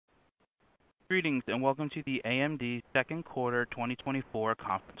Greetings and welcome to the AMD second quarter 2024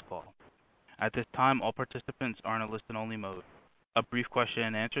 conference call. At this time, all participants are in a listen-only mode. A brief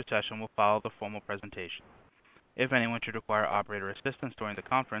question-and-answer session will follow the formal presentation. If anyone should require operator assistance during the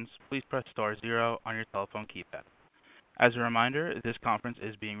conference, please press star 0 on your telephone keypad. As a reminder, this conference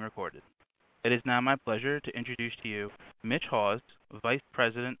is being recorded. It is now my pleasure to introduce to you Mitch Hawes, Vice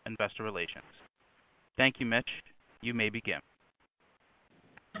President, Investor Relations. Thank you, Mitch. You may begin.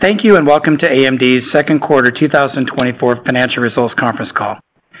 Thank you and welcome to AMD's second quarter 2024 financial results conference call.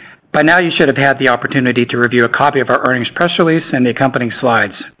 By now you should have had the opportunity to review a copy of our earnings press release and the accompanying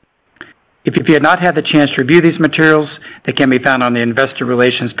slides. If you have not had the chance to review these materials, they can be found on the Investor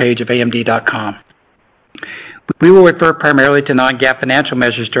Relations page of AMD.com. We will refer primarily to non-GAAP financial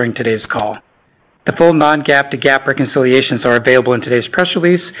measures during today's call. The full non-GAAP to GAAP reconciliations are available in today's press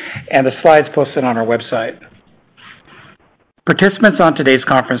release and the slides posted on our website. Participants on today's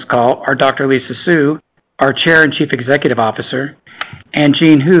conference call are Dr. Lisa Su, our Chair and Chief Executive Officer, and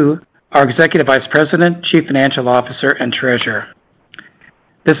Jean Hu, our Executive Vice President, Chief Financial Officer, and Treasurer.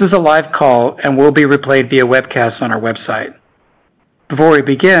 This is a live call and will be replayed via webcast on our website. Before we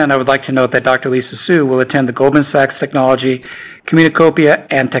begin, I would like to note that Dr. Lisa Su will attend the Goldman Sachs Technology, Communacopia,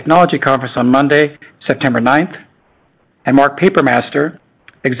 and Technology Conference on Monday, September 9th, and Mark Papermaster,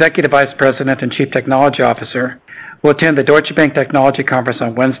 Executive Vice President and Chief Technology Officer, will attend the Deutsche Bank Technology Conference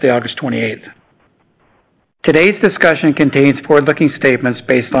on Wednesday, August 28th. Today's discussion contains forward-looking statements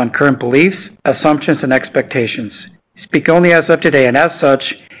based on current beliefs, assumptions, and expectations, speak only as of today, and as such,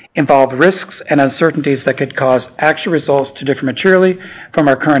 involve risks and uncertainties that could cause actual results to differ materially from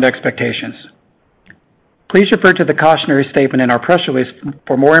our current expectations. Please refer to the cautionary statement in our press release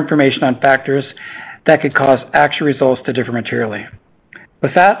for more information on factors that could cause actual results to differ materially.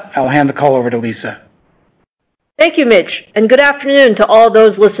 With that, I'll hand the call over to Lisa. Thank you, Mitch, and good afternoon to all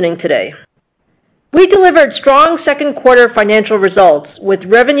those listening today. We delivered strong second quarter financial results, with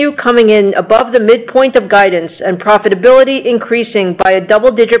revenue coming in above the midpoint of guidance and profitability increasing by a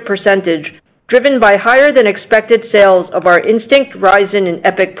double-digit percentage, driven by higher than expected sales of our Instinct, Ryzen, and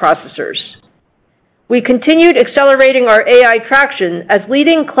EPYC processors. We continued accelerating our AI traction as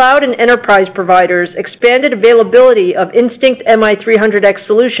leading cloud and enterprise providers expanded availability of Instinct MI300X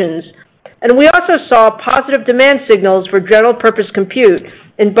solutions, and we also saw positive demand signals for general-purpose compute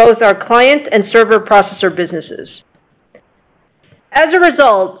in both our client and server processor businesses. As a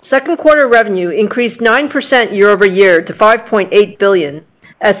result, second quarter revenue increased 9% year-over-year to $5.8 billion,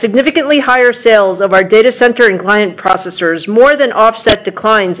 as significantly higher sales of our data center and client processors more than offset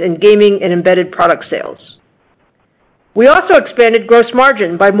declines in gaming and embedded product sales. We also expanded gross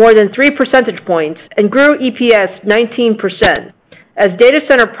margin by more than 3 percentage points and grew EPS 19%, as data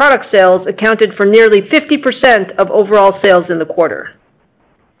center product sales accounted for nearly 50% of overall sales in the quarter.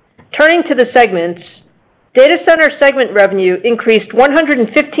 Turning to the segments, data center segment revenue increased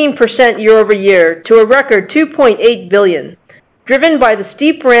 115% year-over-year to a record $2.8 billion, driven by the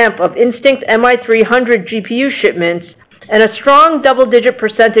steep ramp of Instinct MI300 GPU shipments and a strong double-digit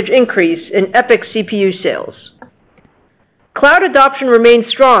percentage increase in EPYC CPU sales. Cloud adoption remains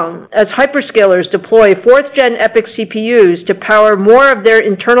strong as hyperscalers deploy 4th-gen EPYC CPUs to power more of their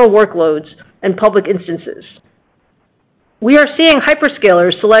internal workloads and public instances. We are seeing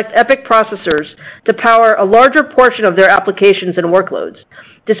hyperscalers select EPYC processors to power a larger portion of their applications and workloads,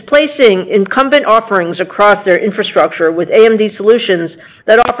 displacing incumbent offerings across their infrastructure with AMD solutions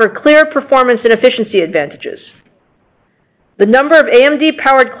that offer clear performance and efficiency advantages. The number of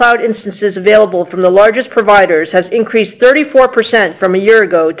AMD-powered cloud instances available from the largest providers has increased 34% from a year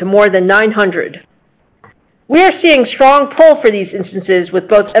ago to more than 900. We are seeing strong pull for these instances with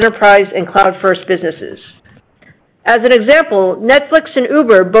both enterprise and cloud-first businesses. As an example, Netflix and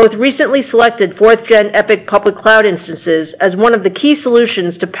Uber both recently selected 4th-gen EPYC public cloud instances as one of the key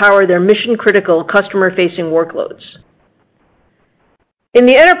solutions to power their mission-critical customer-facing workloads. In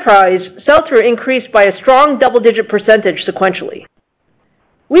the enterprise, sell-through increased by a strong double-digit percentage sequentially.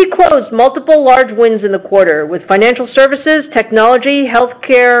 We closed multiple large wins in the quarter with financial services, technology,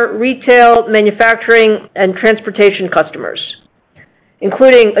 healthcare, retail, manufacturing, and transportation customers,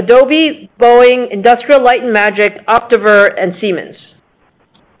 including Adobe, Boeing, Industrial Light and Magic, Optiver, and Siemens.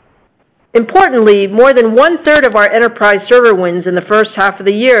 Importantly, more than one-third of our enterprise server wins in the first half of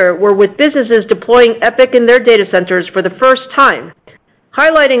the year were with businesses deploying EPYC in their data centers for the first time,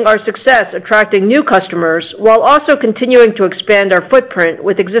 highlighting our success attracting new customers while also continuing to expand our footprint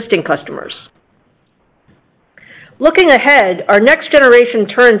with existing customers. Looking ahead, our next-generation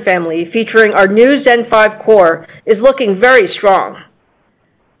Turin family featuring our new Zen 5 core is looking very strong.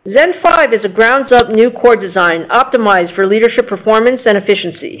 Zen 5 is a grounds-up new core design optimized for leadership performance and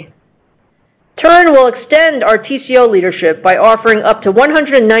efficiency. Turin will extend our TCO leadership by offering up to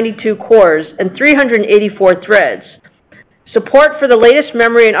 192 cores and 384 threads, support for the latest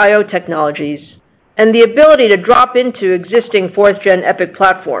memory and I/O technologies, and the ability to drop into existing 4th-gen EPYC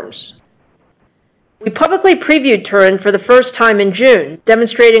platforms. We publicly previewed Turin for the first time in June,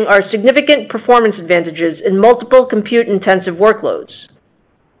 demonstrating our significant performance advantages in multiple compute-intensive workloads.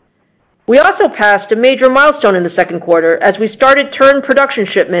 We also passed a major milestone in the second quarter as we started Turin production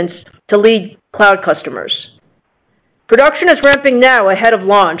shipments to lead cloud customers. Production is ramping now ahead of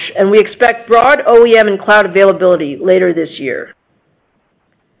launch, and we expect broad OEM and cloud availability later this year.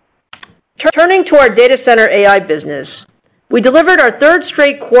 Turning to our data center AI business, we delivered our third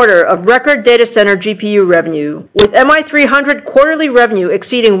straight quarter of record data center GPU revenue, with MI300 quarterly revenue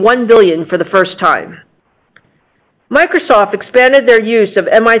exceeding $1 billion for the first time. Microsoft expanded their use of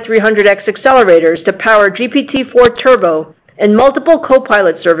MI300X accelerators to power GPT-4 Turbo and multiple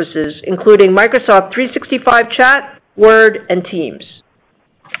Copilot services, including Microsoft 365 Chat, Word, and Teams.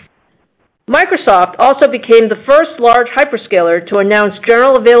 Microsoft also became the first large hyperscaler to announce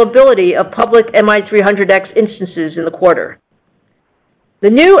general availability of public MI300X instances in the quarter. The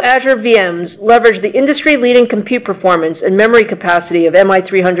new Azure VMs leverage the industry-leading compute performance and memory capacity of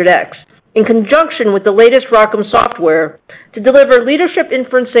MI300X in conjunction with the latest ROCm software to deliver leadership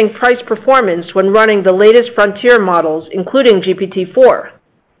inferencing price performance when running the latest frontier models, including GPT-4.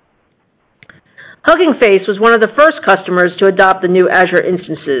 Hugging Face was one of the first customers to adopt the new Azure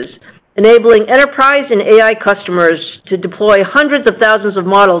instances, enabling enterprise and AI customers to deploy hundreds of thousands of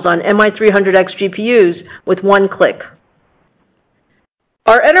models on MI300X GPUs with one click.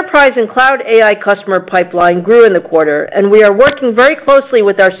 Our enterprise and cloud AI customer pipeline grew in the quarter, and we are working very closely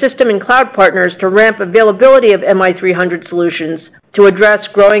with our system and cloud partners to ramp availability of MI300 solutions to address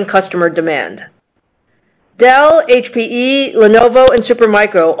growing customer demand. Dell, HPE, Lenovo, and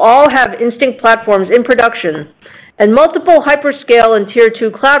Supermicro all have Instinct platforms in production, and multiple hyperscale and Tier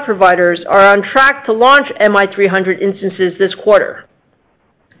 2 cloud providers are on track to launch MI300 instances this quarter.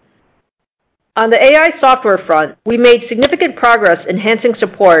 On the AI software front, we made significant progress enhancing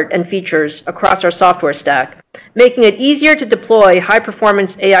support and features across our software stack, making it easier to deploy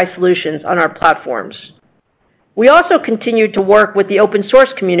high-performance AI solutions on our platforms. We also continued to work with the open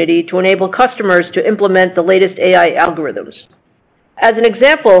source community to enable customers to implement the latest AI algorithms. As an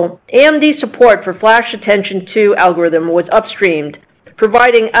example, AMD support for Flash Attention 2 algorithm was upstreamed,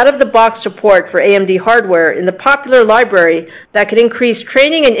 providing out-of-the-box support for AMD hardware in the popular library that can increase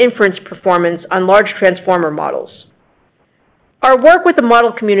training and inference performance on large transformer models. Our work with the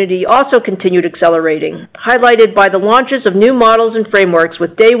model community also continued accelerating, highlighted by the launches of new models and frameworks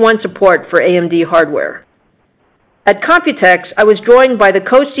with day one support for AMD hardware. At Computex, I was joined by the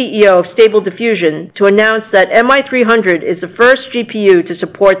co-CEO of Stable Diffusion to announce that MI300 is the first GPU to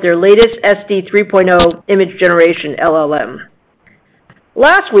support their latest SD 3.0 image generation LLM.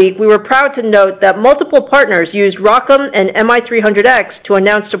 Last week, we were proud to note that multiple partners used ROCm and MI300X to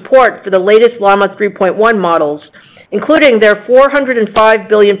announce support for the latest Llama 3.1 models, including their 405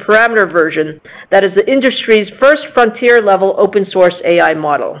 billion parameter version that is the industry's first frontier-level open-source AI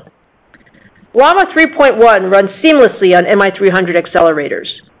model. Llama 3.1 runs seamlessly on MI300 accelerators.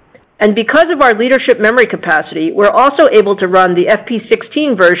 And because of our leadership memory capacity, we're also able to run the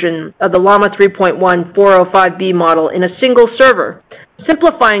FP16 version of the Llama 3.1 405B model in a single server,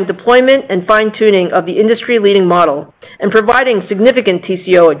 simplifying deployment and fine-tuning of the industry-leading model and providing significant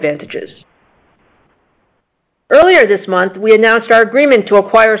TCO advantages. Earlier this month, we announced our agreement to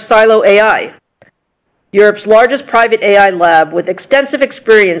acquire Silo AI, Europe's largest private AI lab with extensive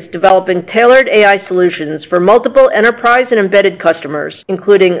experience developing tailored AI solutions for multiple enterprise and embedded customers,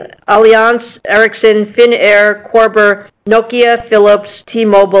 including Allianz, Ericsson, Finnair, Körber, Nokia, Philips,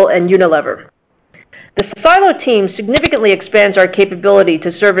 T-Mobile, and Unilever. The Silo team significantly expands our capability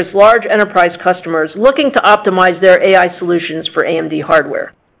to service large enterprise customers looking to optimize their AI solutions for AMD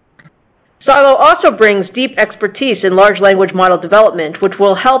hardware. Silo also brings deep expertise in large language model development, which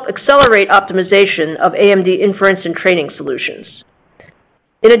will help accelerate optimization of AMD inference and training solutions.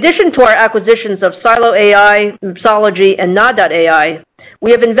 In addition to our acquisitions of Silo AI, Mipsology, and Nod.ai,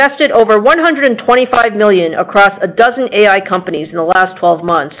 we have invested over $125 million across a dozen AI companies in the last 12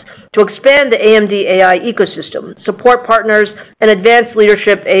 months to expand the AMD AI ecosystem, support partners, and advance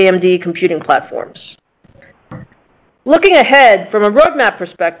leadership AMD computing platforms. Looking ahead, from a roadmap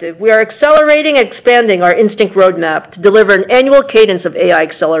perspective, we are accelerating and expanding our Instinct roadmap to deliver an annual cadence of AI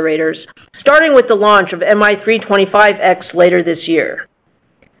accelerators, starting with the launch of MI325X later this year.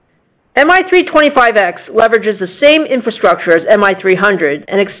 MI325X leverages the same infrastructure as MI300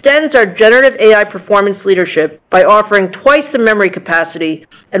 and extends our generative AI performance leadership by offering twice the memory capacity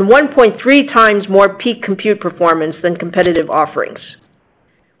and 1.3 times more peak compute performance than competitive offerings.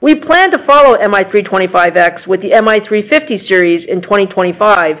 We plan to follow MI325X with the MI350 series in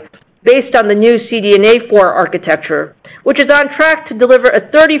 2025 based on the new CDNA 4 architecture, which is on track to deliver a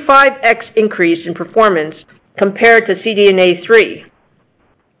 35x increase in performance compared to CDNA 3.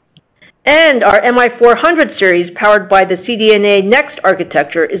 And our MI400 series, powered by the CDNA Next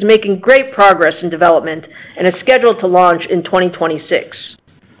architecture, is making great progress in development and is scheduled to launch in 2026.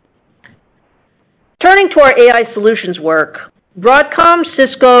 Turning to our AI solutions work, Broadcom,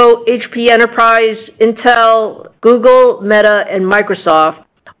 Cisco, HP Enterprise, Intel, Google, Meta, and Microsoft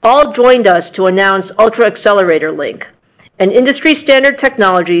all joined us to announce Ultra Accelerator Link, an industry-standard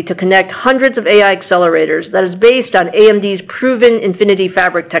technology to connect hundreds of AI accelerators that is based on AMD's proven Infinity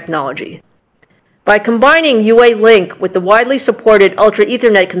Fabric technology. By combining UA Link with the widely supported Ultra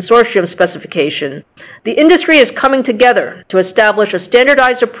Ethernet Consortium specification, the industry is coming together to establish a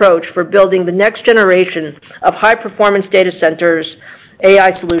standardized approach for building the next generation of high-performance data centers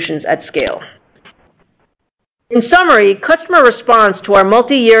AI solutions at scale. In summary, customer response to our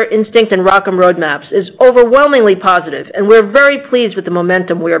multi-year Instinct and ROCm roadmaps is overwhelmingly positive, and we're very pleased with the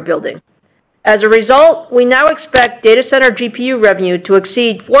momentum we are building. As a result, we now expect data center GPU revenue to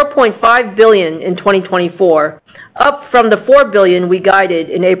exceed $4.5 billion in 2024, up from the $4 billion we guided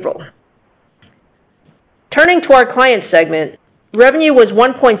in April. Turning to our client segment, revenue was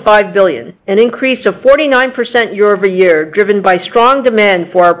 $1.5 billion, an increase of 49% year-over-year, driven by strong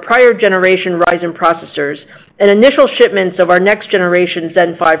demand for our prior generation Ryzen processors and initial shipments of our next generation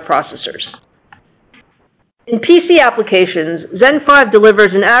Zen 5 processors. In PC applications, Zen 5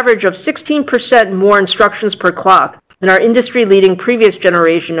 delivers an average of 16% more instructions per clock than our industry-leading previous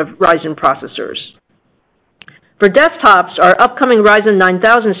generation of Ryzen processors. For desktops, our upcoming Ryzen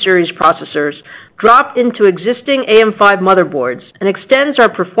 9000 series processors drop into existing AM5 motherboards and extends our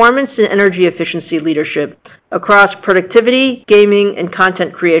performance and energy efficiency leadership across productivity, gaming, and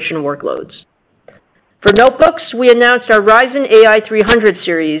content creation workloads. For notebooks, we announced our Ryzen AI 300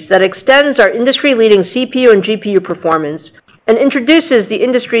 series that extends our industry-leading CPU and GPU performance and introduces the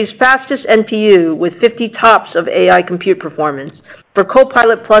industry's fastest NPU with 50 TOPS of AI compute performance for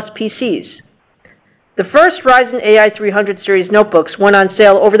Copilot Plus PCs. The first Ryzen AI 300 series notebooks went on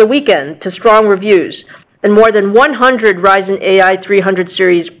sale over the weekend to strong reviews, and more than 100 Ryzen AI 300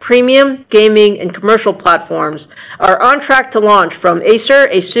 series premium, gaming, and commercial platforms are on track to launch from Acer,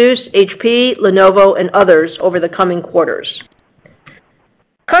 Asus, HP, Lenovo, and others over the coming quarters.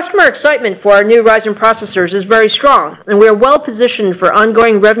 Customer excitement for our new Ryzen processors is very strong, and we are well positioned for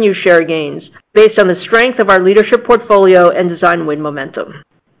ongoing revenue share gains based on the strength of our leadership portfolio and design win momentum.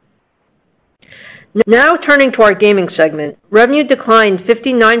 Now turning to our gaming segment, revenue declined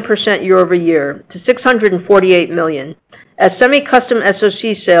 59% year-over-year to $648 million, as semi-custom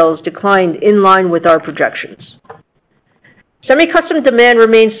SoC sales declined in line with our projections. Semi-custom demand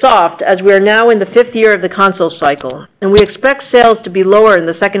remains soft as we are now in the fifth year of the console cycle, and we expect sales to be lower in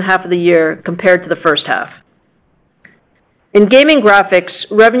the second half of the year compared to the first half. In gaming graphics,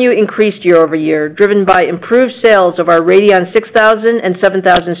 revenue increased year-over-year, driven by improved sales of our Radeon 6000 and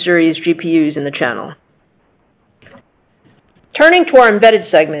 7000 series GPUs in the channel. Turning to our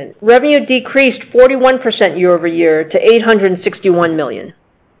embedded segment, revenue decreased 41% year-over-year to $861 million.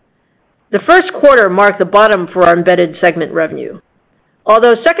 The first quarter marked the bottom for our embedded segment revenue.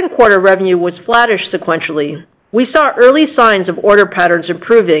 Although second quarter revenue was flattish sequentially, we saw early signs of order patterns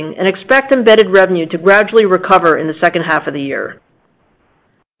improving and expect embedded revenue to gradually recover in the second half of the year.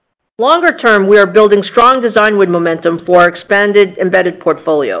 Longer term, we are building strong design win momentum for our expanded embedded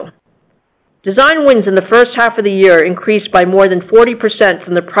portfolio. Design wins in the first half of the year increased by more than 40%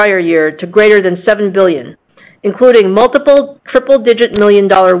 from the prior year to greater than $7 billion, including multiple triple-digit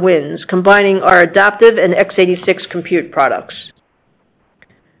million-dollar wins combining our adaptive and x86 compute products.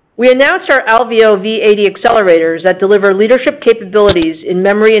 We announced our Alveo V80 accelerators that deliver leadership capabilities in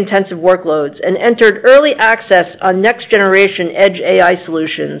memory-intensive workloads and entered early access on next-generation edge AI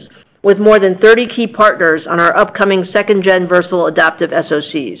solutions with more than 30 key partners on our upcoming second-gen Versal adaptive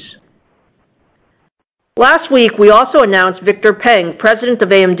SoCs. Last week, we also announced Victor Peng, president of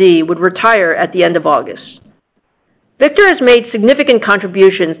AMD, would retire at the end of August. Victor has made significant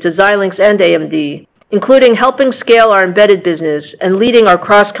contributions to Xilinx and AMD, including helping scale our embedded business and leading our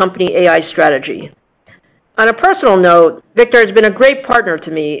cross-company AI strategy. On a personal note, Victor has been a great partner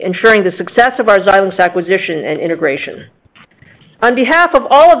to me, ensuring the success of our Xilinx acquisition and integration. On behalf of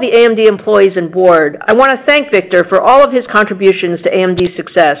all of the AMD employees and board, I want to thank Victor for all of his contributions to AMD's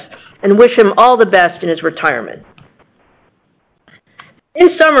success and wish him all the best in his retirement.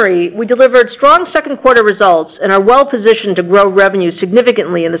 In summary, we delivered strong second quarter results and are well positioned to grow revenue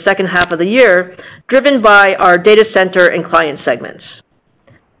significantly in the second half of the year, driven by our data center and client segments.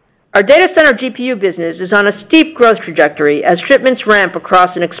 Our data center GPU business is on a steep growth trajectory as shipments ramp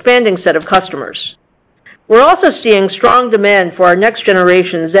across an expanding set of customers. We're also seeing strong demand for our next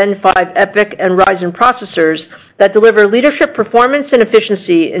generation Zen 5 EPYC and Ryzen processors that deliver leadership performance and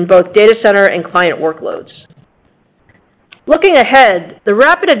efficiency in both data center and client workloads. Looking ahead, the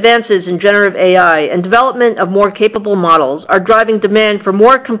rapid advances in generative AI and development of more capable models are driving demand for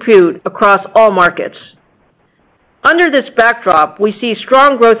more compute across all markets. Under this backdrop, we see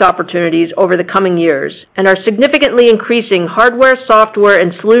strong growth opportunities over the coming years and are significantly increasing hardware, software,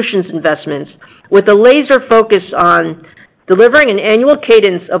 and solutions investments with a laser focus on delivering an annual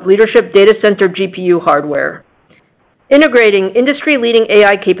cadence of leadership data center GPU hardware, integrating industry-leading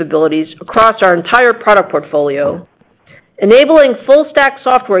AI capabilities across our entire product portfolio, enabling full-stack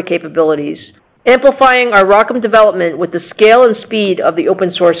software capabilities, amplifying our ROCm development with the scale and speed of the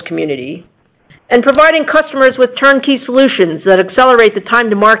open source community, and providing customers with turnkey solutions that accelerate the time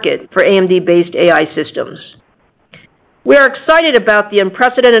to market for AMD-based AI systems. We are excited about the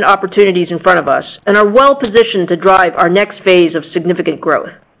unprecedented opportunities in front of us and are well positioned to drive our next phase of significant growth.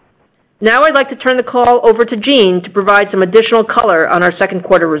 Now I'd like to turn the call over to Jean to provide some additional color on our second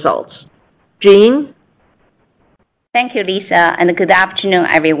quarter results. Jean? Thank you, Lisa, and good afternoon,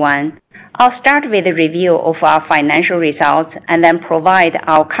 everyone. I'll start with a review of our financial results and then provide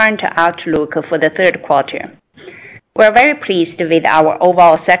our current outlook for the third quarter. We're very pleased with our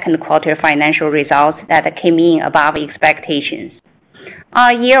overall second quarter financial results that came in above expectations.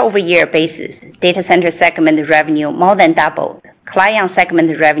 On a year-over-year basis, data center segment revenue more than doubled. Client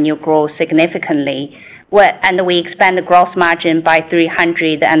segment revenue grew significantly, and we expanded gross margin by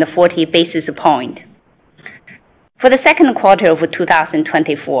 340 basis points. For the second quarter of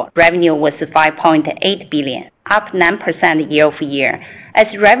 2024, revenue was $5.8 billion, up 9% year-over-year, as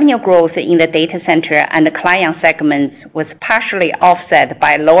revenue growth in the data center and the client segments was partially offset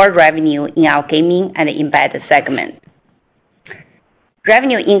by lower revenue in our gaming and embedded segment.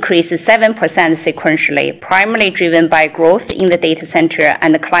 Revenue increased 7% sequentially, primarily driven by growth in the data center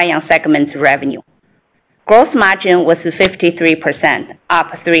and the client segment's revenue. Gross margin was 53%,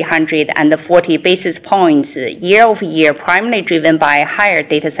 up 340 basis points year-over-year, primarily driven by higher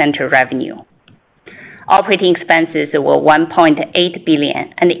data center revenue. Operating expenses were $1.8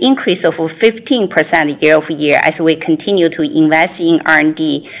 billion, an increase of 15% year-over-year as we continue to invest in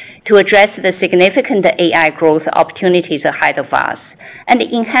R&D to address the significant AI growth opportunities ahead of us and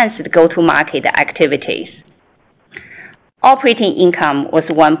enhance the go-to-market activities. Operating income was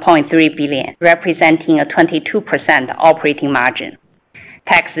 $1.3 billion, representing a 22% operating margin.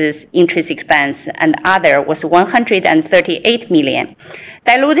 Taxes, interest expense, and other was $138 million.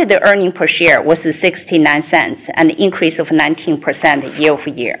 Diluted earnings per share was 69 cents, an increase of 19%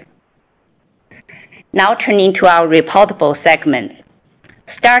 year-over-year. Now turning to our reportable segments.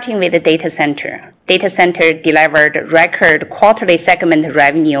 Starting with the data center. Data center delivered record quarterly segment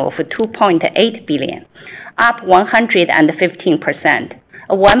revenue of $2.8 billion, up 115%,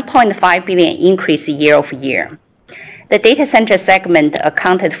 a $1.5 billion increase year-over-year. The data center segment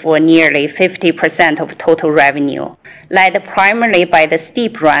accounted for nearly 50% of total revenue, led primarily by the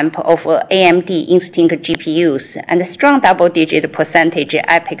steep ramp of AMD Instinct GPUs and strong double-digit percentage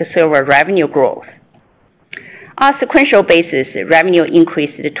EPYC server revenue growth. On a sequential basis, revenue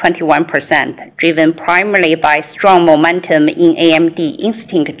increased 21%, driven primarily by strong momentum in AMD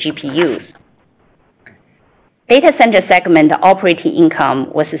Instinct GPUs. Data center segment operating income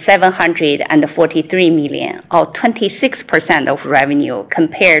was $743 million, or 26% of revenue,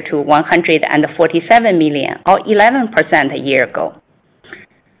 compared to $147 million, or 11% a year ago.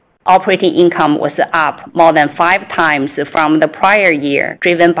 Operating income was up more than 5 times from the prior year,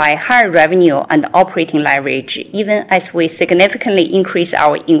 driven by higher revenue and operating leverage, even as we significantly increased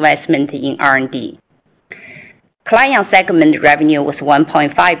our investment in R&D. Client segment revenue was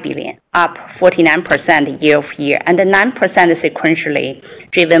 $1.5 billion, up 49% year-over-year and 9% sequentially,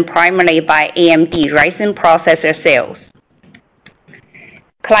 driven primarily by AMD Ryzen processor sales.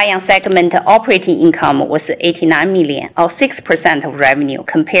 Client segment operating income was $89 million, or 6% of revenue,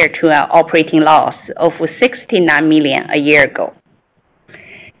 compared to an operating loss of $69 million a year ago.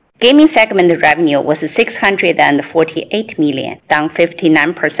 Gaming segment revenue was $648 million, down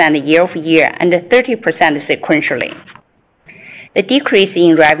 59% year-over-year and 30% sequentially. The decrease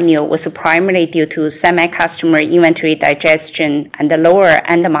in revenue was primarily due to semi-customer inventory digestion and lower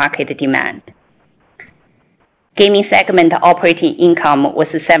end market demand. Gaming segment operating income was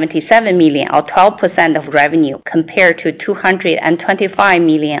 $77 million, or 12% of revenue, compared to $225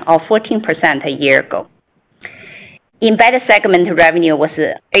 million, or 14% a year ago. Embedded segment revenue was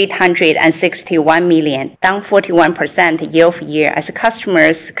 $861 million, down 41% year-over-year as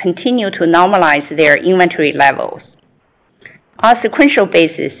customers continue to normalize their inventory levels. On a sequential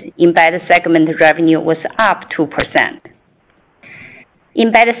basis, embedded segment revenue was up 2%.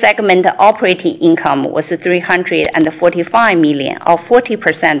 Embedded segment operating income was $345 million, or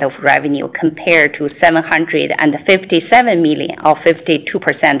 40% of revenue, compared to $757 million, or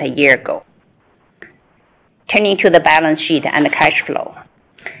 52% a year ago. Turning to the balance sheet and cash flow.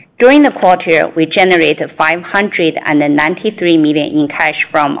 During the quarter, we generated $593 million in cash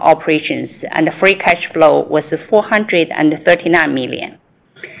from operations, and free cash flow was $439 million.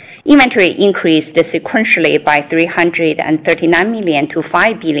 Inventory increased sequentially by $339 million to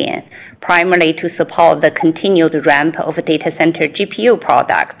 $5 billion, primarily to support the continued ramp of data center GPU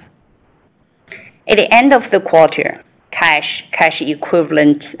products. At the end of the quarter, cash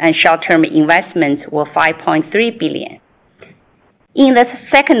equivalents, and short-term investments were $5.3 billion. In the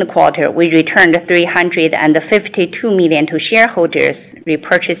second quarter, we returned $352 million to shareholders,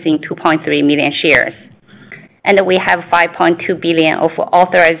 repurchasing 2.3 million shares. And we have $5.2 billion of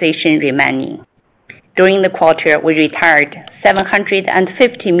authorization remaining. During the quarter, we retired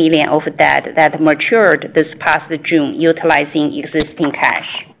 $750 million of debt that matured this past June utilizing existing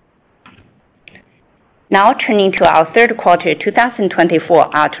cash. Now turning to our third quarter 2024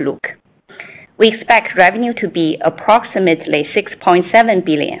 outlook. We expect revenue to be approximately $6.7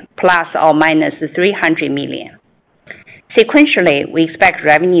 billion, plus or minus $300 million. Sequentially, we expect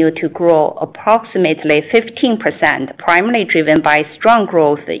revenue to grow approximately 15%, primarily driven by strong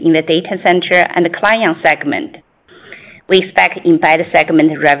growth in the data center and client segment. We expect embedded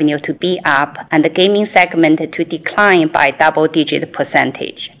segment revenue to be up and the gaming segment to decline by double-digit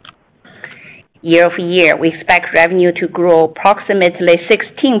percentage. Year-over-year, we expect revenue to grow approximately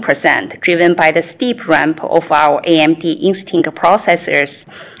 16%, driven by the steep ramp of our AMD Instinct processors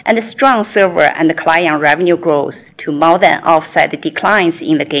and the strong server and client revenue growth to more than offset the declines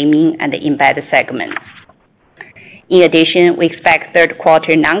in the gaming and the embedded segments. In addition, we expect third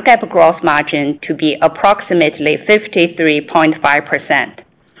quarter non-GAAP gross margin to be approximately 53.5%.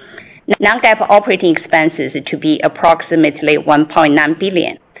 Non-GAAP operating expenses to be approximately $1.9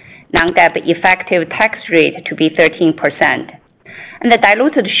 billion. Non-GAAP effective tax rate to be 13%. And the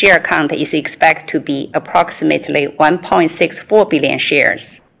diluted share count is expected to be approximately 1.64 billion shares.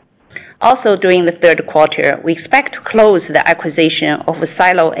 Also, during the third quarter, we expect to close the acquisition of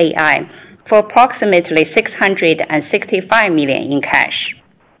Silo AI for approximately $665 million in cash.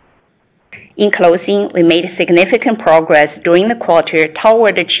 In closing, we made significant progress during the quarter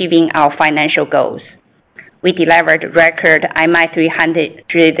toward achieving our financial goals. We delivered record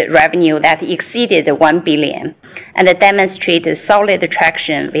MI300 revenue that exceeded $1 billion and demonstrated solid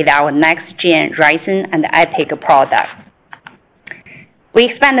traction with our next-gen Ryzen and EPYC products. We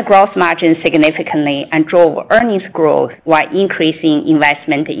expanded gross margin significantly and drove earnings growth while increasing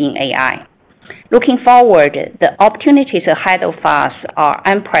investment in AI. Looking forward, the opportunities ahead of us are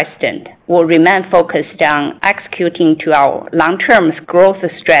unprecedented. We'll remain focused on executing to our long-term growth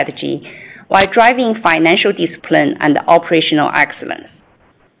strategy while driving financial discipline and operational excellence.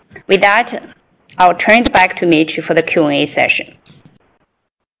 With that, I'll turn it back to Mitch for the Q&A session.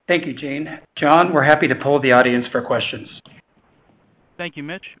 Thank you, Jean. John, we're happy to poll the audience for questions. Thank you,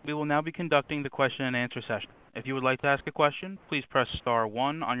 Mitch. We will now be conducting the question and answer session. If you would like to ask a question, please press star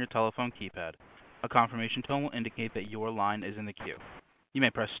 1 on your telephone keypad. A confirmation tone will indicate that your line is in the queue. You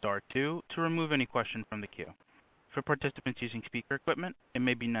may press star 2 to remove any question from the queue. For participants using speaker equipment, it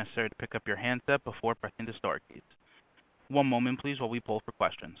may be necessary to pick up your handset before pressing the star keys. One moment, please, while we poll for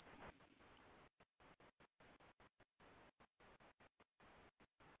questions.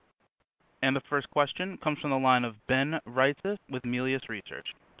 And the first question comes from the line of Ben Reitzes with Melius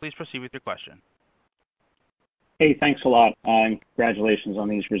Research. Please proceed with your question. Hey, thanks a lot, and congratulations on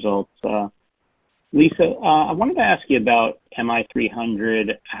these results. Lisa, I wanted to ask you about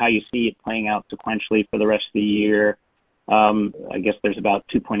MI300, how you see it playing out sequentially for the rest of the year. I guess there's about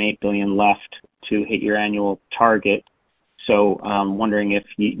 $2.8 billion left to hit your annual target. So I'm wondering if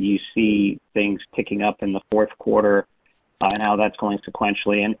you see things picking up in the fourth quarter and how that's going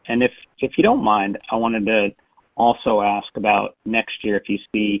sequentially. And if you don't mind, I wanted to also ask about next year if you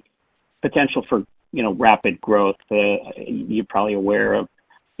see potential for rapid growth. You're probably aware of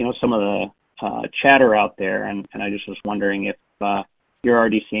some of the chatter out there, and I just was wondering if you're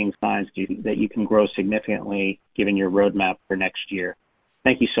already seeing signs that you can grow significantly given your roadmap for next year.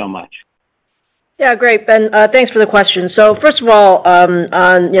 Thank you so much. Yeah, great, Ben. Thanks for the question. So first of all, on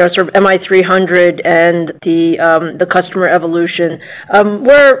sort of MI300 and the customer evolution,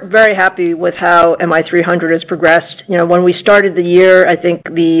 we're very happy with how MI300 has progressed. When we started the year, I think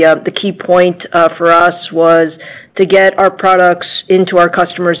the key point for us was to get our products into our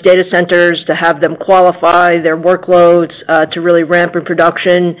customers' data centers, to have them qualify their workloads, to really ramp in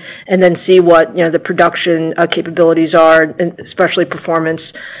production, and then see what the production capabilities are, and especially performance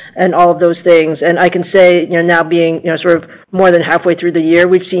and all of those things. And I can say, now being sort of more than halfway through the year,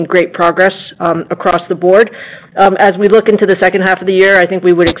 we've seen great progress across the board. As we look into the second half of the year, I think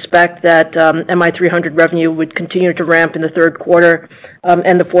we would expect that MI300 revenue would continue to ramp in the third quarter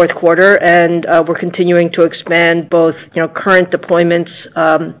and the fourth quarter, and we're continuing to expand both current deployments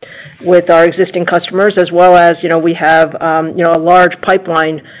with our existing customers, as well as we have a large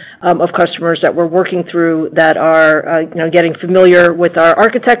pipeline of customers that we're working through that are getting familiar with our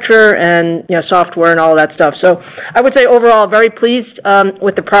architecture and software and all of that stuff. So I would say overall very pleased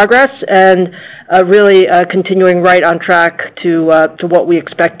with the progress and really continuing right on track to what we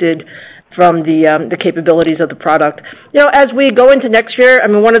expected from the capabilities of the product. As we go into next year, I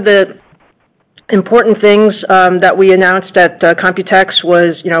mean, one of the important things that we announced at Computex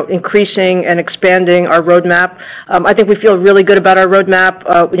was increasing and expanding our roadmap. I think we feel really good about our roadmap.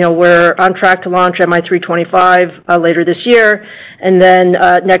 We're on track to launch MI325 later this year, and then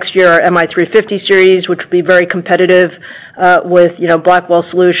next year our MI350 series, which will be very competitive with Blackwell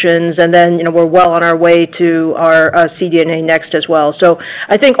solutions, and then we're well on our way to our CDNA Next as well. So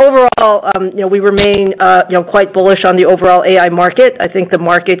I think overall we remain quite bullish on the overall AI market. I think the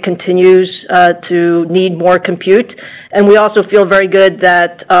market continues to need more compute, and we also feel very good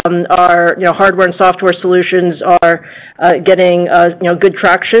that our hardware and software solutions are getting good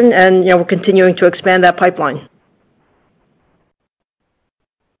traction, and we're continuing to expand that pipeline.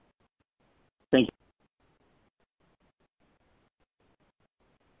 Thank you.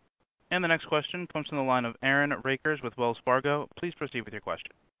 And the next question comes from the line of Aaron Rakers with Wells Fargo. Please proceed with your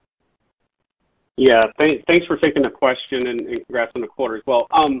question. Yeah, thanks for taking the question, and congrats on the quarter as well.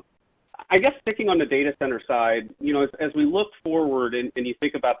 I guess sticking on the data center side, as we look forward and you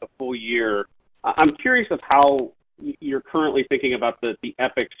think about the full year, I'm curious of how you're currently thinking about the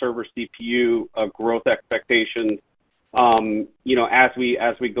EPYC server CPU growth expectations, as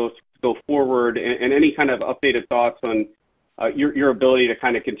we go forward, and any kind of updated thoughts on your ability to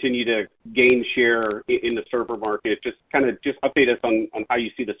kind of continue to gain share in the server market. Just update us on how you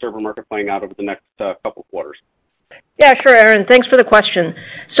see the server market playing out over the next couple quarters. Yeah, sure, Aaron. Thanks for the question.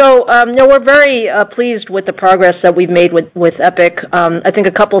 So, we're very pleased with the progress that we've made with EPYC. I think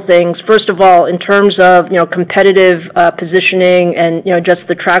a couple things. First of all, in terms of competitive positioning and just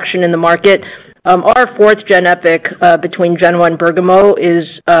the traction in the market, our fourth gen EPYC between Gen 1 Bergamo is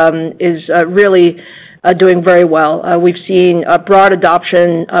really doing very well. We've seen a broad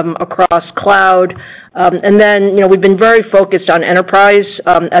adoption across cloud, and then we've been very focused on enterprise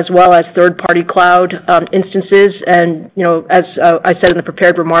as well as third-party cloud instances. And as I said in the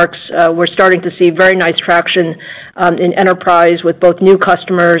prepared remarks, we're starting to see very nice traction in enterprise with both new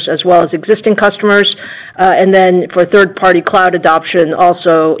customers as well as existing customers. And then for third-party cloud adoption,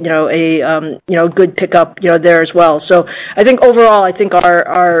 also a good pickup there as well. So I think overall,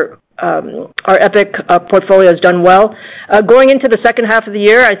 our EPYC portfolio has done well. Going into the second half of the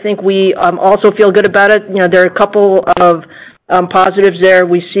year, I think we also feel good about it. There are a couple of positives there.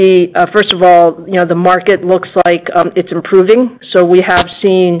 We see, first of all, the market looks like it's improving. So we have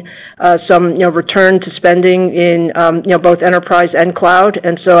seen some return to spending in both enterprise and cloud,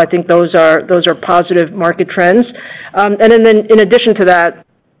 and so I think those are positive market trends. And then in addition to that,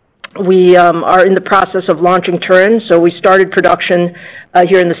 we are in the process of launching Turin. So we started production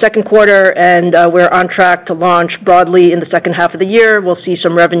here in the second quarter, and we're on track to launch broadly in the second half of the year. We'll see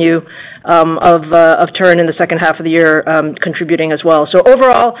some revenue of Turin in the second half of the year contributing as well. So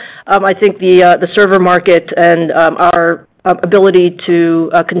overall, I think the server market and our ability to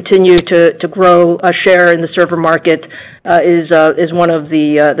continue to grow a share in the server market is one of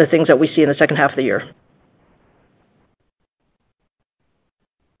the things that we see in the second half of the year.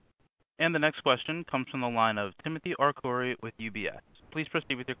 And the next question comes from the line of Timothy Arcuri with UBS. Please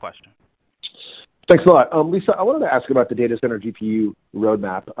proceed with your question. Thanks a lot. Lisa, I wanted to ask about the data center GPU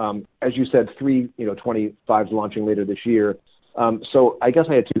roadmap. As you said, 325s launching later this year. So I guess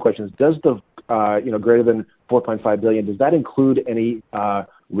I had two questions. Does the greater than $4.5 billion, does that include any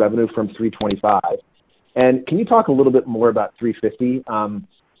revenue from 325? And can you talk a little bit more about 350?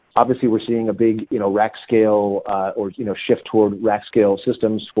 Obviously, we're seeing a big, rack scale or shift toward rack scale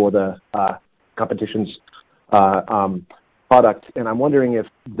systems for the competition's product, and I'm wondering if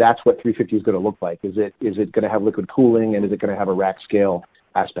that's what 350 is going to look like. Is it going to have liquid cooling, and is it going to have a rack scale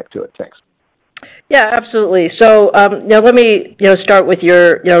aspect to it? Thanks. Yeah, absolutely. So, let me, start with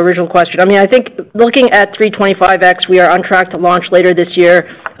your, original question. I mean, I think looking at 325X, we are on track to launch later this year.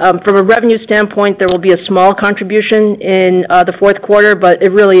 From a revenue standpoint, there will be a small contribution in the fourth quarter, but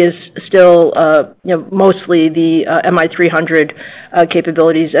it really is still, mostly the MI300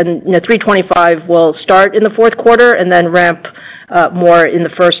 capabilities. And 325 will start in the fourth quarter and then ramp more in the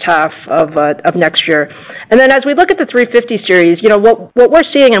first half of next year. And then as we look at the 350 series, what we're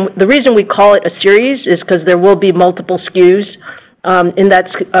seeing, and the reason we call it a series is because there will be multiple SKUs in that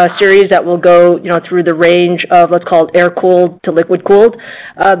series that will go, through the range of, let's call it air-cooled to liquid-cooled.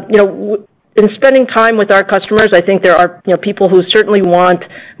 In spending time with our customers, I think there are people who certainly want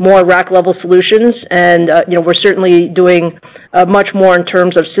more rack-level solutions, and we're certainly doing much more in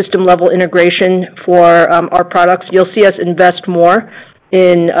terms of system-level integration for our products. You'll see us invest more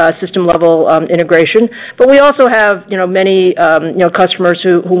in system-level integration, but we also have many customers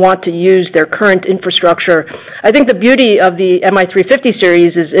who want to use their current infrastructure. I think the beauty of the MI350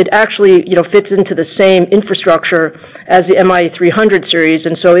 series is it actually fits into the same infrastructure as the MI300 series,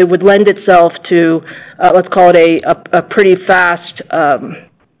 and so it would lend itself to let's call it a pretty fast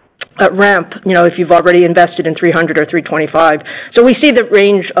ramp, if you've already invested in 300 or 325. So we see the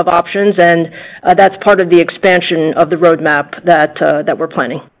range of options, and that's part of the expansion of the roadmap that we're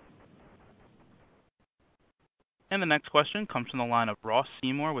planning. And the next question comes from the line of Ross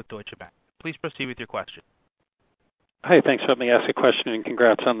Seymour with Deutsche Bank. Please proceed with your question. Hi, thanks for letting me ask a question, and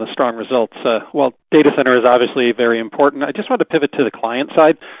congrats on the strong results. Well, data center is obviously very important. I just wanted to pivot to the client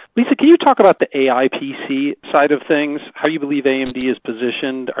side. Lisa, can you talk about the AI PC side of things, how you believe AMD is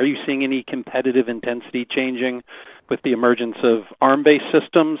positioned? Are you seeing any competitive intensity changing with the emergence of ARM-based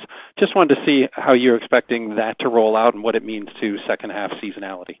systems? Just wanted to see how you're expecting that to roll out and what it means to second half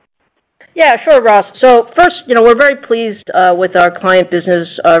seasonality. Yeah, sure, Ross. So first, we're very pleased with our client business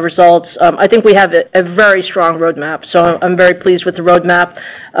results. I think we have a very strong roadmap, so I'm very pleased with the roadmap.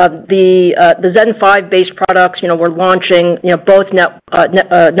 The Zen 5 based products, we're launching both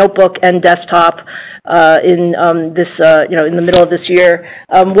notebook and desktop in this in the middle of this year.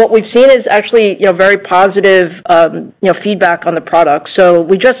 What we've seen is actually very positive feedback on the product. So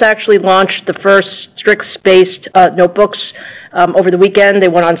we just actually launched the first Strix based notebooks over the weekend. They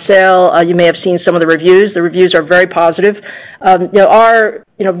went on sale. You may have seen some of the reviews. The reviews are very positive. Our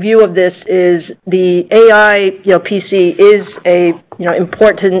view of this is the AI PC is a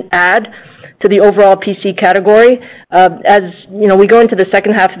important add to the overall PC category. As we go into the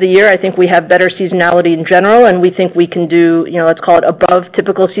second half of the year, I think we have better seasonality in general, and we think we can do let's call it above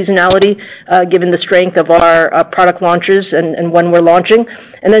typical seasonality, given the strength of our product launches and when we're launching.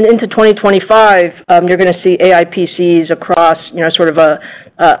 And then into 2025, you're going to see AI PCs across sort of a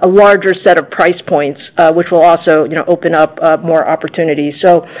larger set of price points, which will also open up more opportunities.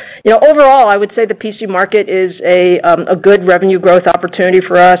 So overall, I would say the PC market is a good revenue growth opportunity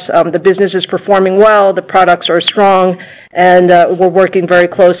for us. The business is performing well, the products are strong, and we're working very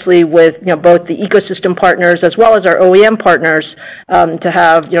closely with both the ecosystem partners as well as our OEM partners to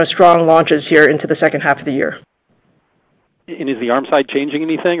have strong launches here into the second half of the year. And is the ARM side changing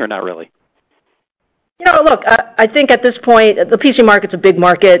anything or not really? Look, I think at this point, the PC market's a big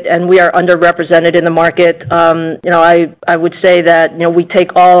market, and we are underrepresented in the market. I would say that, we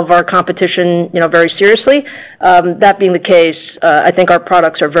take all of our competition, very seriously. That being the case, I think our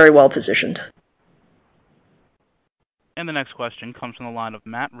products are very well positioned. And the next question comes from the line of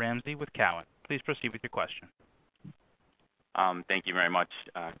Matt Ramsey with Cowen. Please proceed with your question. Thank you very much.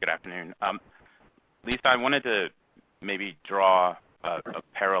 Good afternoon. Lisa, I wanted to maybe draw a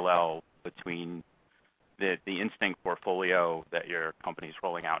parallel between the Instinct portfolio that your company's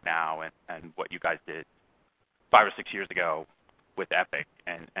rolling out now and what you guys did 5 or 6 years ago with EPYC.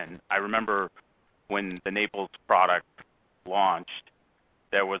 And I remember when the Naples product launched,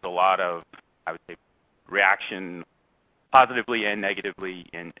 there was a lot of, I would say, reaction positively and negatively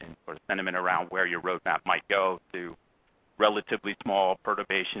in sort of sentiment around where your roadmap might go to relatively small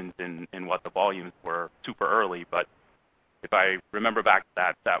perturbations in what the volumes were super early. But if I remember back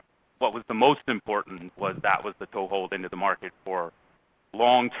to that what was the most important was that was the toehold into the market for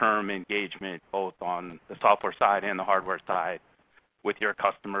long-term engagement, both on the software side and the hardware side, with your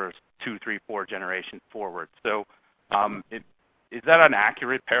customers 2, 3, 4 generations forward. So is that an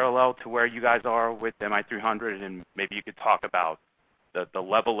accurate parallel to where you guys are with MI300? And maybe you could talk about the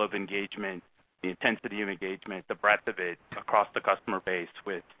level of engagement, the intensity of engagement, the breadth of it across the customer base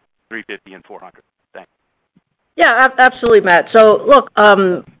with 350 and 400. Thanks. Yeah, absolutely, Matt. So look,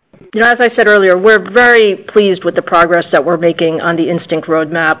 As I said earlier, we're very pleased with the progress that we're making on the Instinct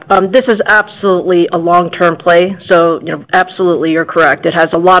roadmap. This is absolutely a long-term play, so absolutely you're correct. It has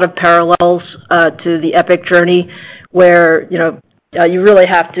a lot of parallels to the EPYC journey, where you really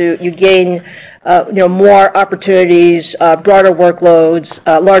have to gain more opportunities, broader workloads,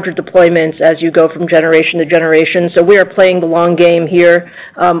 larger deployments as you go from generation to generation. So we are playing the long game here.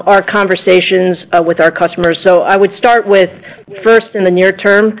 Our conversations with our customers. So I would start with first in the near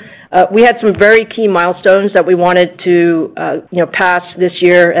term. We had some very key milestones that we wanted to pass this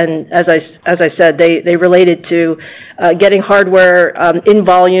year, and as I said, they related to getting hardware in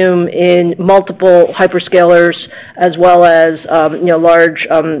volume in multiple hyperscalers as well as large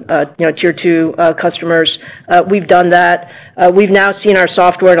tier 2 customers. We've done that. We've now seen our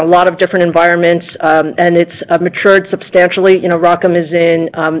software in a lot of different environments, and it's matured substantially. ROCm is in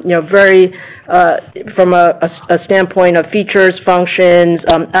very from a standpoint of features, functions,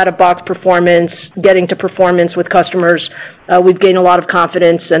 out-of-box performance, getting to performance with customers. We've gained a lot of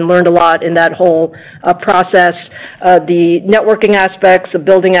confidence and learned a lot in that whole process. The networking aspects of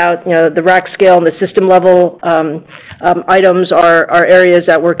building out the rack scale and the system level items are areas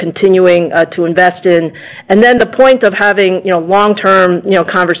that we're continuing to invest in. And then the point of having long-term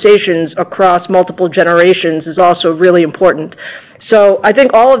conversations across multiple generations is also really important. So I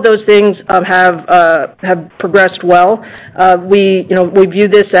think all of those things have progressed well. We view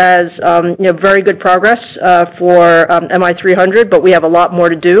this as very good progress for MI300, but we have a lot more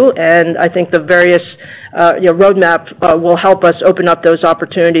to do, and I think the various roadmap will help us open up those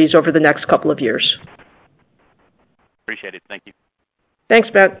opportunities over the next couple of years. Appreciate it. Thank you. Thanks,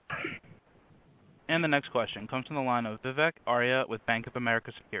 Matt. And the next question comes from the line of Vivek Arya with Bank of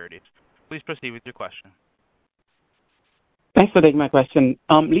America Securities. Please proceed with your question. Thanks for taking my question.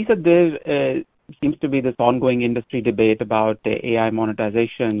 Lisa, there seems to be this ongoing industry debate about the AI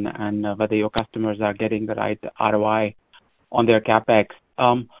monetization and whether your customers are getting the right ROI on their CapEx.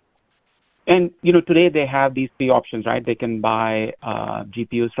 And today they have these three options, right? They can buy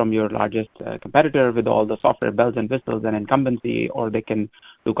GPUs from your largest competitor with all the software bells and whistles and incumbency, or they can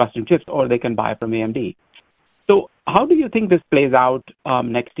do custom chips, or they can buy from AMD. So how do you think this plays out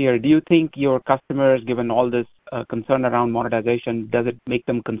next year? Do you think your customers, given all this concern around monetization, does it make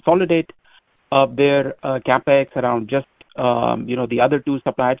them consolidate their CapEx around just the other two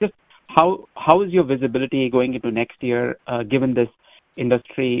suppliers? Just how is your visibility going into next year given this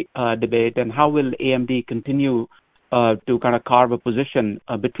industry debate, and how will AMD continue to kind of carve a position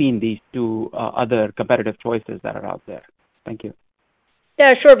between these two other competitive choices that are out there? Thank you.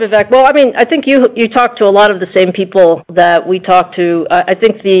 Yeah, sure, Vivek. Well, I think you talk to a lot of the same people that we talk to. I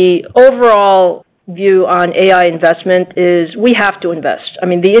think the overall view on AI investment is we have to invest.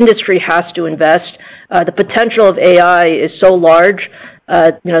 The industry has to invest. The potential of AI is so large,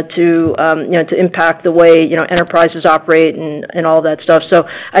 to impact the way enterprises operate and all that stuff. So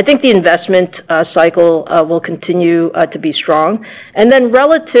I think the investment cycle will continue to be strong. And then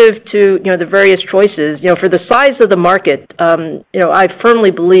relative to the various choices, for the size of the market, I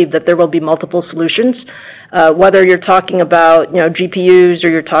firmly believe that there will be multiple solutions. Whether you're talking about GPUs or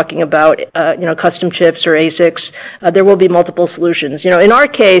you're talking about custom chips or ASICs, there will be multiple solutions. In our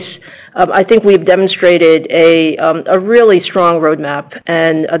case, I think we've demonstrated a really strong roadmap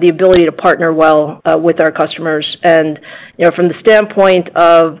and the ability to partner well with our customers. And from the standpoint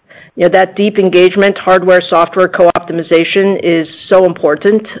of that deep engagement, hardware software co-optimization is so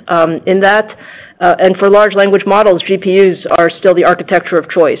important in that. And for large language models, GPUs are still the architecture of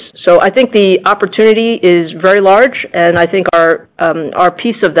choice. So I think the opportunity is very large, and I think our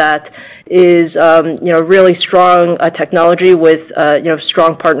piece of that is really strong technology with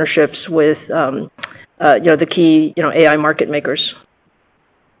strong partnerships with the key AI market makers.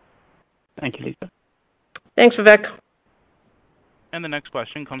 Thank you, Lisa. Thanks, Vivek. And the next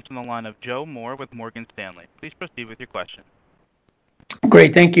question comes from the line of Joe Moore with Morgan Stanley. Please proceed with your question.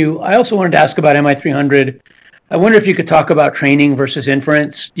 Great, thank you. I also wanted to ask about MI300. I wonder if you could talk about training versus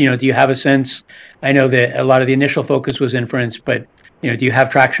inference. Do you have a sense? I know that a lot of the initial focus was inference, but do you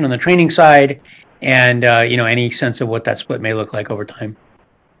have traction on the training side? And any sense of what that split may look like over time?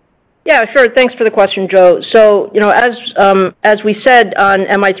 Yeah, sure. Thanks for the question, Joe. So, as we said on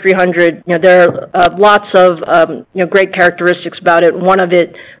MI300, there are lots of great characteristics about it. One of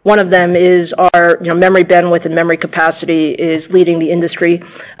them is our memory bandwidth and memory capacity is leading the industry.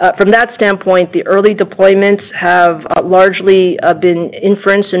 From that standpoint, the early deployments have largely been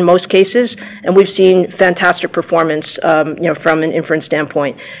inference in most cases, and we've seen fantastic performance, from an inference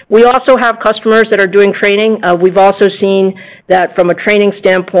standpoint. We also have customers that are doing training. We've also seen that from a training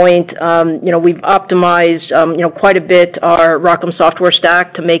standpoint, we've optimized, quite a bit our ROCm software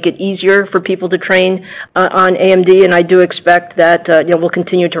stack to make it easier for people to train on AMD, and I do expect that, we'll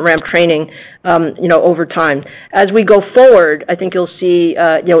continue to ramp training, over time. As we go forward, I think you'll see,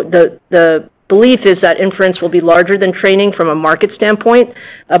 the belief is that inference will be larger than training from a market standpoint,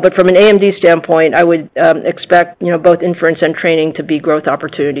 but from an AMD standpoint, I would expect, both inference and training to be growth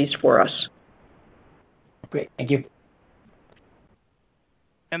opportunities for us. Great. Thank you.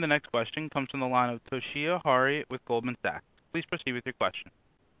 And the next question comes from the line of Toshiya Hari with Goldman Sachs. Please proceed with your question.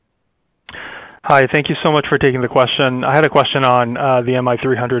 Hi, thank you so much for taking the question. I had a question on the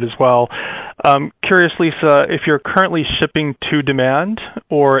MI300 as well. Curious, Lisa, if you're currently shipping to demand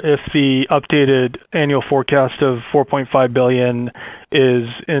or if the updated annual forecast of $4.5 billion is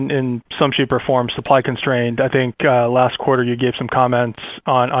in some shape or form supply constrained. I think last quarter you gave some comments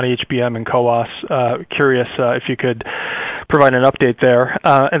on HBM and CoWoS. Curious if you could provide an update there.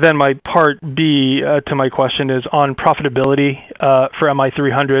 And then my part B to my question is on profitability for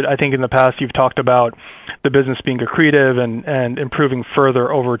MI300. I think in the past you've talked about the business being accretive and improving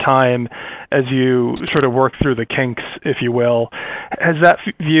further over time as you sort of work through the kinks, if you will. Has that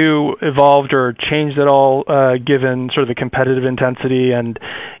view evolved or changed at all given sort of the competitive intensity and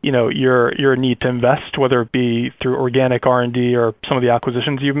your need to invest, whether it be through organic R&D or some of the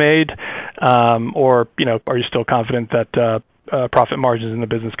acquisitions you've made, or are you still confident that profit margins in the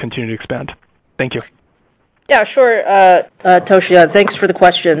business continue to expand? Thank you. Yeah, sure, Toshiya. Thanks for the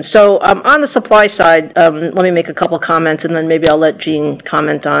question. So on the supply side, let me make a couple comments, and then maybe I'll let Jean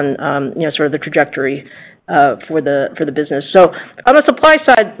comment on sort of the trajectory for the business. So on the supply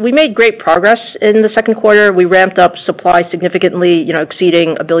side, we made great progress in the second quarter. We ramped up supply significantly,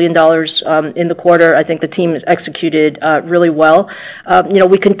 exceeding $1 billion in the quarter. I think the team has executed really well.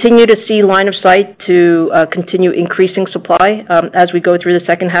 We continue to see line of sight to continue increasing supply as we go through the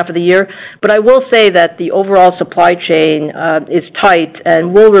second half of the year. But I will say that the overall supply chain is tight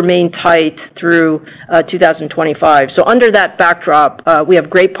and will remain tight through 2025. So under that backdrop, we have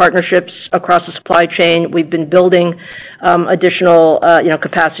great partnerships across the supply chain. We've been building additional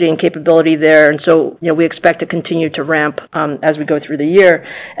capacity and capability there, and so we expect to continue to ramp as we go through the year.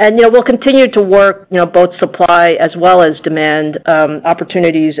 And we'll continue to work both supply as well as demand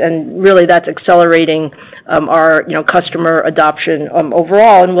opportunities, and really that's accelerating our customer adoption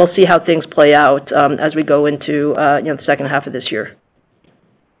overall, and we'll see how things play out as we go into the second half of this year.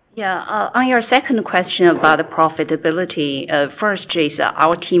 Yeah, on your second question about the profitability, first is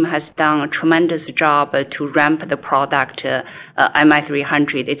our team has done a tremendous job to ramp the product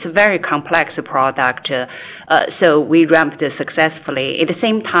MI300. It's a very complex product, so we ramped it successfully. At the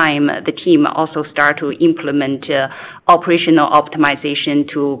same time, the team also start to implement operational optimization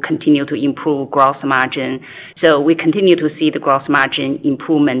to continue to improve gross margin. So we continue to see the gross margin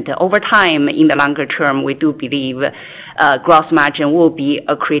improvement. Over time, in the longer term, we do believe gross margin will be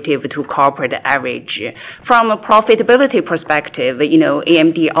accretive to corporate average. From a profitability perspective,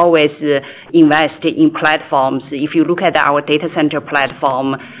 AMD always invest in platforms. If you look at our data center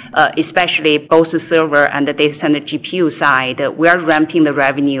platform, especially both the server and the data center GPU side, we are ramping the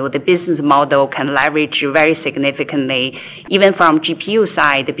revenue. The business model can leverage very significantly, even from GPU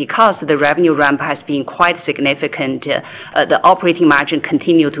side, because the revenue ramp has been quite significant. The operating margin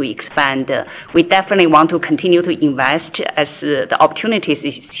continue to expand. We definitely want to continue to invest as the opportunities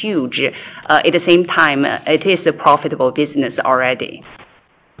is huge. At the same time, it is a profitable business already.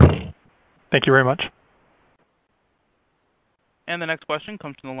 Thank you very much. And the next question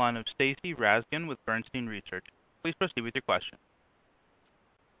comes from the line of Stacy Rasgon with Bernstein Research. Please proceed with your question.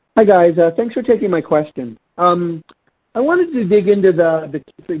 Hi, guys. Thanks for taking my question. I wanted to dig into the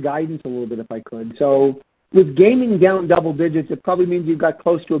Q3 guidance a little bit, if I could. So with gaming down double digits, it probably means you've got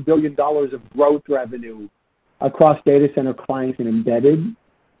close to $1 billion of growth revenue across data center, clients, and embedded.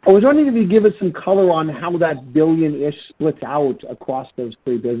 I was wondering if you could give us some color on how that billion-ish splits out across those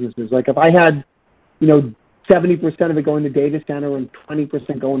three businesses. Like if I had, 70% of it going to data center and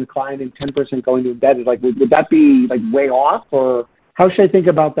 20% going to client and 10% going to embedded, like would that be like way off, or how should I think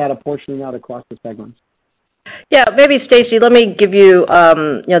about that apportioning out across the segments? Yeah, maybe Stacy, let me give you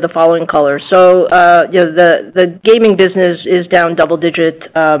the following color. So the gaming business is down double digit,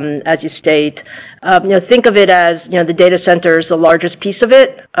 as you state. Think of it as the data center is the largest piece of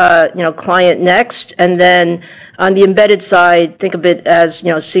it, client next, and then on the embedded side, think of it as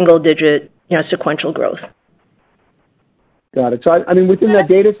single digit sequential growth. Got it. So I mean, within that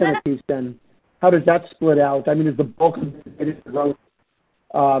data center piece, then how does that split out? I mean, is the bulk of the data center growth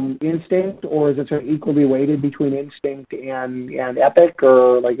Instinct, or is it sort of equally weighted between Instinct and Epic,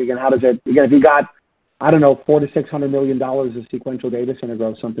 or like again, how does it? Again, if you got I don't know, $400 to $600 million of sequential data center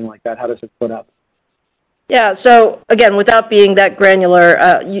growth, something like that. How does it put up? Yeah. So again, without being that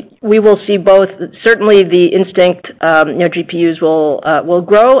granular, we will see both. Certainly, the Instinct GPUs will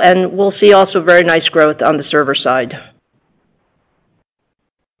grow, and we'll see also very nice growth on the server side.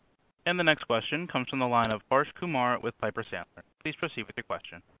 And the next question comes from the line of Harsh Kumar with Piper Sandler. Please proceed with your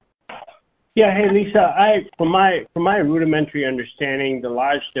question. Yeah. Hey, Lisa. From my rudimentary understanding, the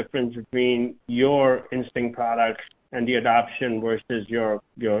large difference between your Instinct products and the adoption versus your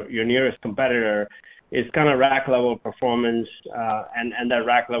nearest competitor is kind of rack level performance and that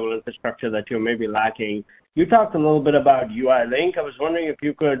rack level infrastructure that you're maybe lacking. You talked a little bit about UI Link. I was wondering if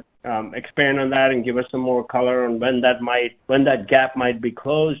you could expand on that and give us some more color on when that gap might be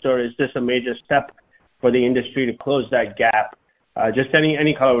closed, or is this a major step for the industry to close that gap? Just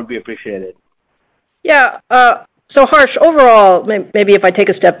any color would be appreciated. Yeah. So Harsh, overall, maybe if I take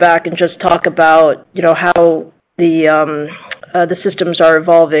a step back and just talk about how the systems are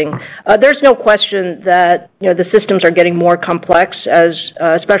evolving. There's no question that the systems are getting more complex,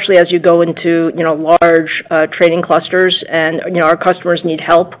 especially as you go into large training clusters, and our customers need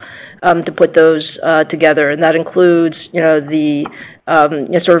help to put those together, and that includes the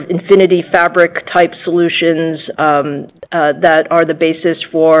sort of Infinity Fabric type solutions that are the basis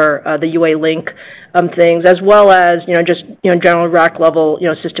for the UA Link things, as well as just general rack level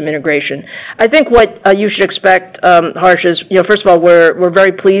system integration. I think what you should expect, Harsh, is first of all, we're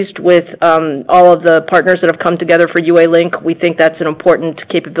very pleased with all of the partners that have come together for UA Link. We think that's an important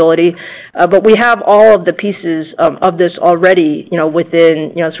capability, but we have all of the pieces of this already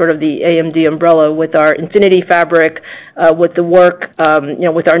within sort of the AMD umbrella, with our Infinity Fabric, with the work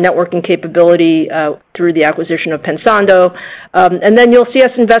with our networking capability through the acquisition of Pensando, and then you'll see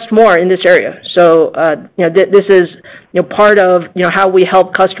us invest more in this area. So this is part of how we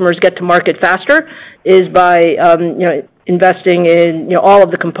help customers get to market faster is by investing in all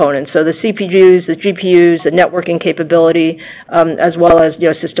of the components. So the CPUs, the GPUs, the networking capability, as well as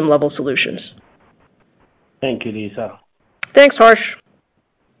system level solutions. Thank you, Lisa. Thanks, Harsh.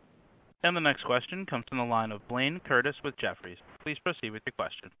 And the next question comes from the line of Blayne Curtis with Jefferies. Please proceed with your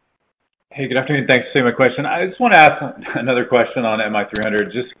question. Hey, good afternoon. Thanks for taking my question. I just want to ask another question on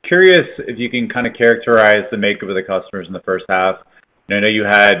MI300. Just curious if you can kind of characterize the makeup of the customers in the first half. I know you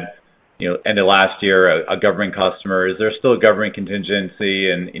had, end of last year, a government customer. Is there still a government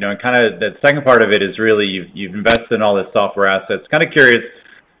contingency? And, kind of the second part of it is really you've invested in all this software assets. Kind of curious,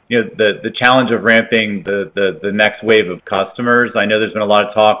 the challenge of ramping the next wave of customers. I know there's been a lot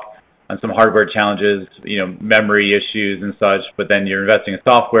of talk on some hardware challenges, memory issues and such, but then you're investing in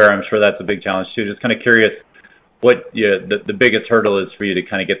software. I'm sure that's a big challenge too. Just kind of curious what the biggest hurdle is for you to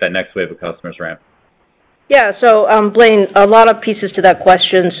kind of get that next wave of customers ramped. Yeah, so Blayne, a lot of pieces to that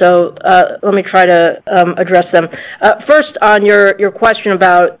question, so let me try to address them. First, on your question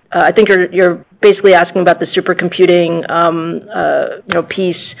about, I think you're basically asking about the supercomputing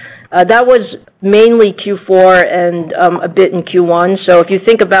piece. That was mainly Q4 and a bit in Q1. So if you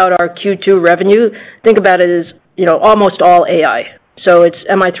think about our Q2 revenue, think about it as almost all AI. So it's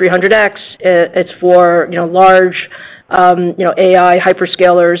MI300X. It's for large AI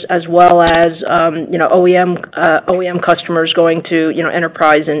hyperscalers, as well as OEM customers going to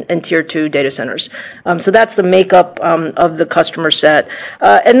enterprise and tier 2 data centers. So that's the makeup of the customer set.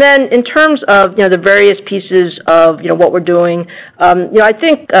 And then in terms of the various pieces of what we're doing, I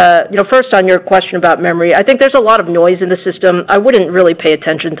think first on your question about memory, I think there's a lot of noise in the system. I wouldn't really pay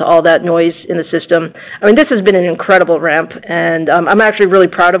attention to all that noise in the system. I mean, this has been an incredible ramp, and I'm actually really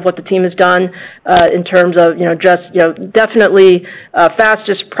proud of what the team has done in terms of definitely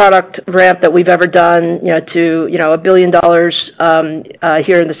fastest product ramp that we've ever done, to $1 billion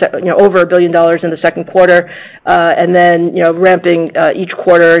here in the over $1 billion in the second quarter, and then ramping each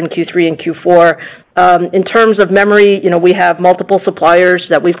quarter in Q3 and Q4. In terms of memory, we have multiple suppliers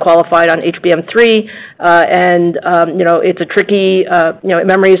that we've qualified on HBM3, and it's a tricky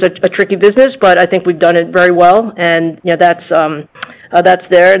memory is a tricky business, but I think we've done it very well, and that's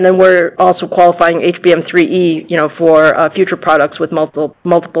there. And then we're also qualifying HBM3E, for future products with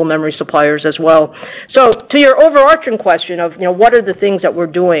multiple memory suppliers as well. So to your overarching question of what are the things that we're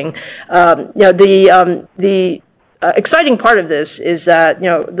doing, the exciting part of this is that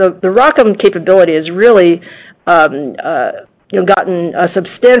the ROCm capability has really gotten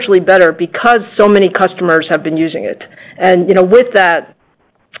substantially better because so many customers have been using it, and with that,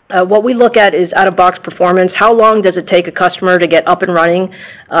 What we look at is out-of-box performance. How long does it take a customer to get up and running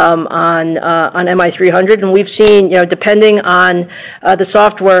on MI300? And we've seen, depending on the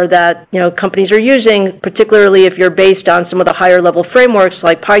software that companies are using, particularly if you're based on some of the higher level frameworks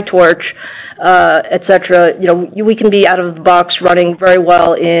like PyTorch, et cetera, we can be out of the box running very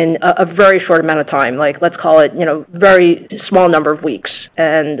well in a very short amount of time. Like let's call it, very small number of weeks,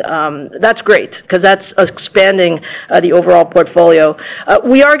 and that's great because that's expanding the overall portfolio.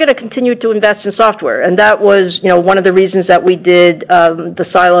 We are going to continue to invest in software, and that was, one of the reasons that we did the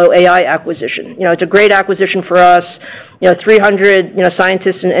Silo AI acquisition. It's a great acquisition for us. 300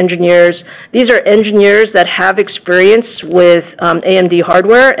 scientists and engineers. These are engineers that have experience with AMD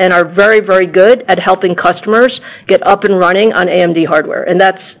hardware and are very, very good at helping customers get up and running on AMD hardware. And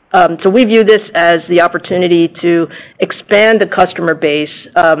that's so we view this as the opportunity to expand the customer base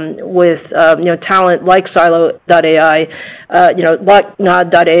with talent like Silo.ai, like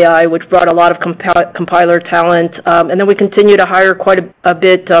Nod.ai, which brought a lot of compiler talent, and then we continue to hire quite a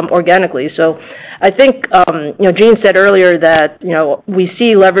bit organically. So I think Jean said earlier that we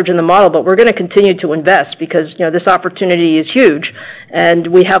see leverage in the model, but we're going to continue to invest because this opportunity is huge, and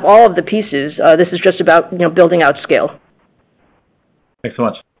we have all of the pieces. This is just about building out scale. Thanks so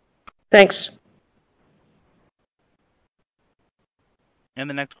much. Thanks. And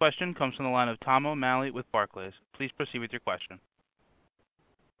the next question comes from the line of Tom O'Malley with Barclays. Please proceed with your question.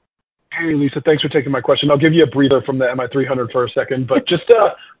 Hey, Lisa, thanks for taking my question. I'll give you a breather from the MI300 for a second, but just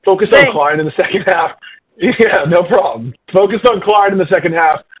focus on client in the second half. Yeah, no problem. Focus on client in the second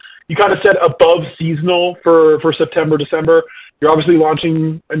half. You kind of said above seasonal for September, December. You're obviously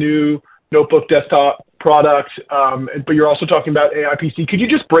launching a new notebook desktop product, but you're also talking about AI PC. Could you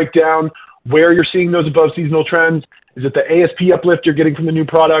just break down where you're seeing those above seasonal trends? Is it the ASP uplift you're getting from the new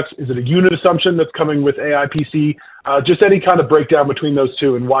products? Is it a unit assumption that's coming with AI PC? Just any kind of breakdown between those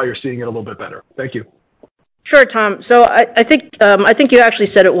two and why you're seeing it a little bit better. Thank you. Sure, Tom. So I think you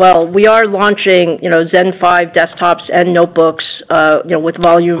actually said it well. We are launching Zen 5 desktops and notebooks with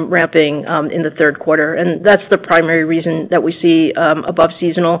volume ramping in the third quarter, and that's the primary reason that we see above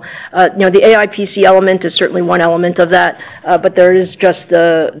seasonal. The AI PC element is certainly one element of that, but there is just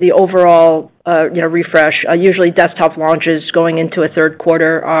the overall refresh. Usually desktop launches going into a third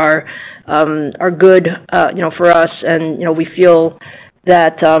quarter are good for us, and we feel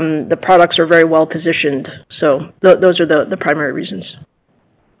that the products are very well positioned. So those are the primary reasons.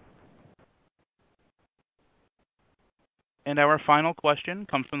 And our final question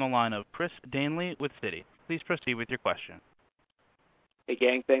comes from the line of Chris Danely with Citi. Please proceed with your question. Hey,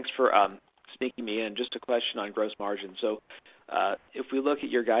 gang. Thanks for sneaking me in. Just a question on gross margin. So if we look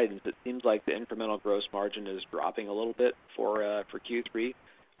at your guidance, it seems like the incremental gross margin is dropping a little bit for Q3.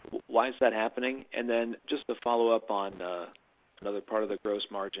 Why is that happening? And then just to follow up on another part of the gross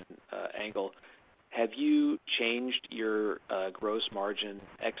margin angle, have you changed your gross margin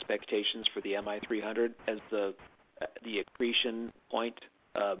expectations for the MI300 as the accretion point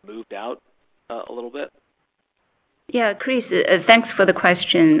moved out a little bit? Yeah, Chris, thanks for the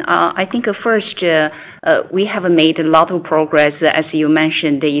question. I think first we have made a lot of progress, as you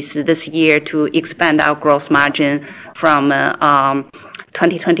mentioned, this year to expand our gross margin from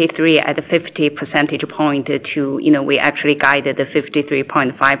 2023 at a 50 percentage point to, we actually guided the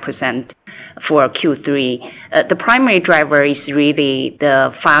 53.5% for Q3. The primary driver is really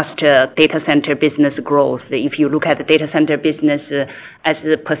the faster data center business growth. If you look at the data center business as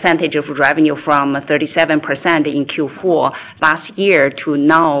a percentage of revenue from 37% in Q4 last year to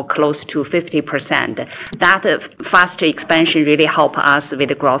now close to 50%, that faster expansion really helped us with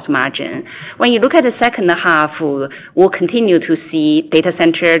the gross margin. When you look at the second half, we'll continue to see data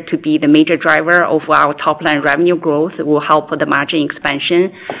center to be the major driver of our top line revenue growth. It will help with the margin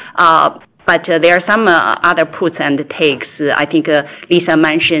expansion. But there are some other puts and takes. I think Lisa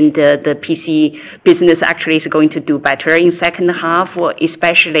mentioned the PC business actually is going to do better in second half,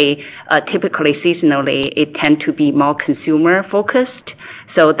 especially typically seasonally, it tends to be more consumer focused.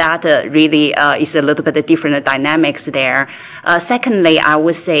 So that really is a little bit of different dynamics there. Secondly, I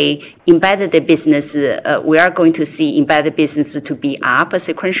would say embedded business, we are going to see embedded business to be up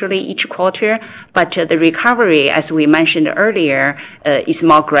sequentially each quarter, but the recovery, as we mentioned earlier, is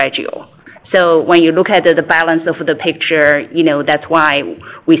more gradual. So when you look at the balance of the picture, that's why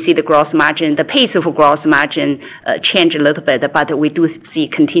we see the gross margin, the pace of gross margin change a little bit, but we do see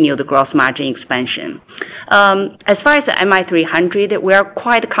continued gross margin expansion. As far as the MI300, we are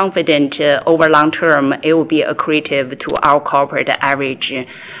quite confident over long term it will be accretive to our corporate average.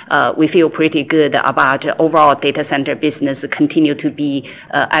 We feel pretty good about overall data center business continue to be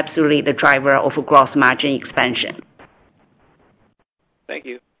absolutely the driver of gross margin expansion. Thank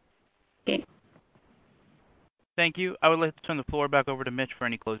you. Thank you. I would like to turn the floor back over to Mitch for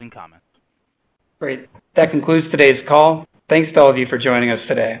any closing comments. Great. That concludes today's call. Thanks to all of you for joining us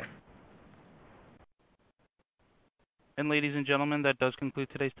today. And ladies and gentlemen, that does conclude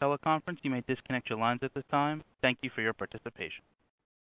today's teleconference. You may disconnect your lines at this time. Thank you for your participation.